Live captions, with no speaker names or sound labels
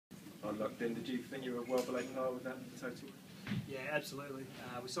hard luck then. Did you think you were well below par with that total? Yeah, absolutely.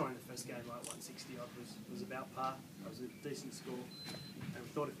 We saw in the first game like 160 odd was about par. That was a decent score, and we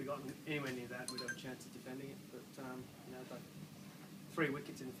thought if we got anywhere near that, we'd have a chance of defending it. But you know, the 3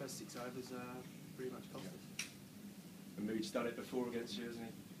 wickets in the first 6 overs pretty much cost us. And Mood's done it before against you, hasn't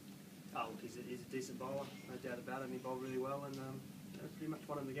he? Oh, look, he's a decent bowler, no doubt about it. And he bowled really well, and pretty much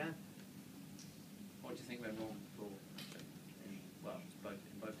won him the game. What do you think went wrong for, in both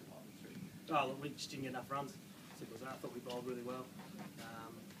departments, really? Oh, look, we just didn't get enough runs. Simple as that. I thought we bowled really well,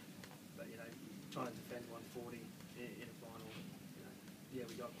 but you know, trying to defend 140 in a final, you know, yeah,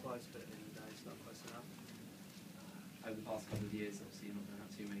 we got close, but at the end of the day, it's not close enough. Over the past couple of years, obviously, you're not going to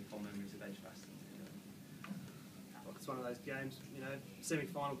have too many fond memories of Edgbaston. Look, it's one of those games, you know,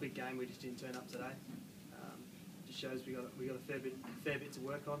 semi-final, big game. We just didn't turn up today. Just shows we got a fair bit to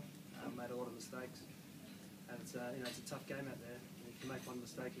work on. Made a lot of mistakes, and it's you know, it's a tough game out there. If you make one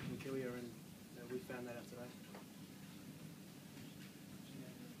mistake, it can kill you, and you know, we found that out today.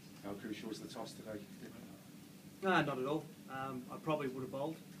 How crucial was the toss today? No, not at all. I probably would have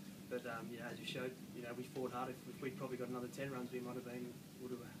bowled, but you know, as you showed, you know, we fought hard. If we'd probably got another 10 runs, we would have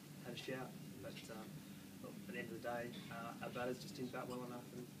had a shout. But look, at the end of the day, our batters just didn't bat well enough.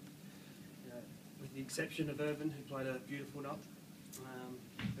 And you know, with the exception of Irvin, who played a beautiful knock,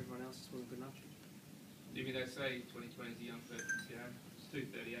 everyone else just wasn't good enough. Dimi, they say 2020 is a young person's game. It's 2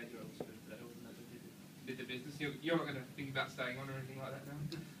 38-year-olds that did the business. You're not going to think about staying on or anything like that now?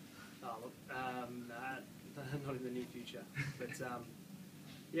 Oh, look, nah, not in the near future. But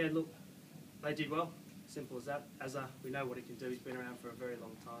yeah, look, they did well. Simple as that. We know what he can do. He's been around for a very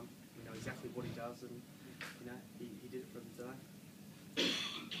long time. We know exactly what he does, and you know, he did it for them today.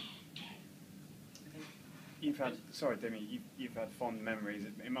 You've had, sorry Dimi, you've had fond memories.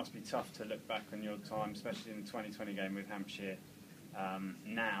 It must be tough to look back on your time, especially in the 2020 game with Hampshire,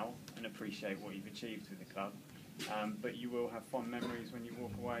 now and appreciate what you've achieved with the club. But you will have fond memories when you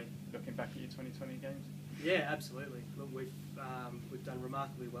walk away looking back at your 2020 games? Yeah, absolutely. Look, we've done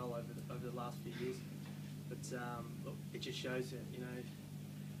remarkably well over the last few years. But look, it just shows that, you know,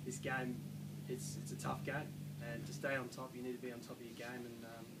 this game, it's a tough game, and to stay on top, you need to be on top of your game. And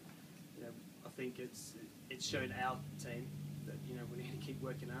you know, I think it's shown our team that, you know, we need to keep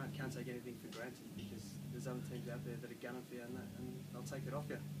working hard. Can't take anything for granted, because there's other teams out there that are gunning for you, and they'll take it off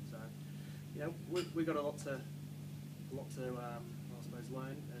you. So, you know, we've got a lot to I suppose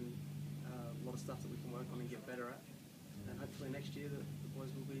learn, and a lot of stuff that we can work on and get better at. And hopefully next year the boys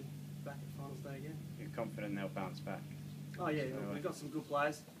will be back at finals day again. You're confident they'll bounce back? Oh yeah, we've got some good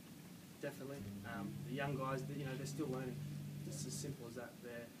players, definitely. The young guys, you know, they're still learning. It's as simple as that.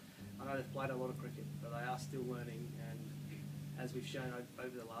 I know they've played a lot of cricket, but they are still learning. And as we've shown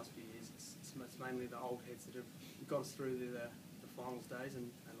over the last few years, it's mainly the old heads that have got us through the finals days and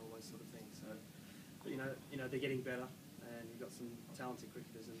all those sort of things. So, but, you know, they're getting better, and you've got some talented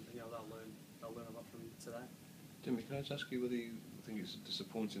cricketers, and you know, they'll learn a lot from today. Dimi, can I just ask you whether you think it's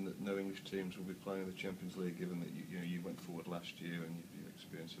disappointing that no English teams will be playing in the Champions League, given that you went forward last year and your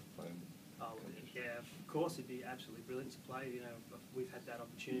experience of playing? Oh yeah, of course it'd be absolutely brilliant to play. You know, we've had that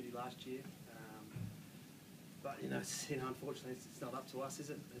opportunity last year, but you know, unfortunately, it's not up to us, is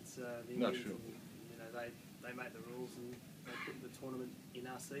it? It's the Indians, sure. And, you know, they make the rules, and they put the tournament in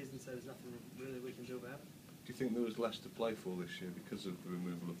our season, so there's nothing really we can do about it. Do you think there was less to play for this year because of the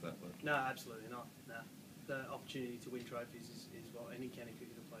removal of that? No, absolutely not. No. The opportunity to win trophies is what any county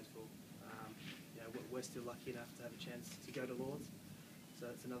cricketer plays for. You know, we're still lucky enough to have a chance to go to Lords, so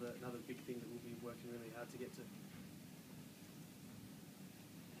it's another big thing that we'll be working really hard to get to.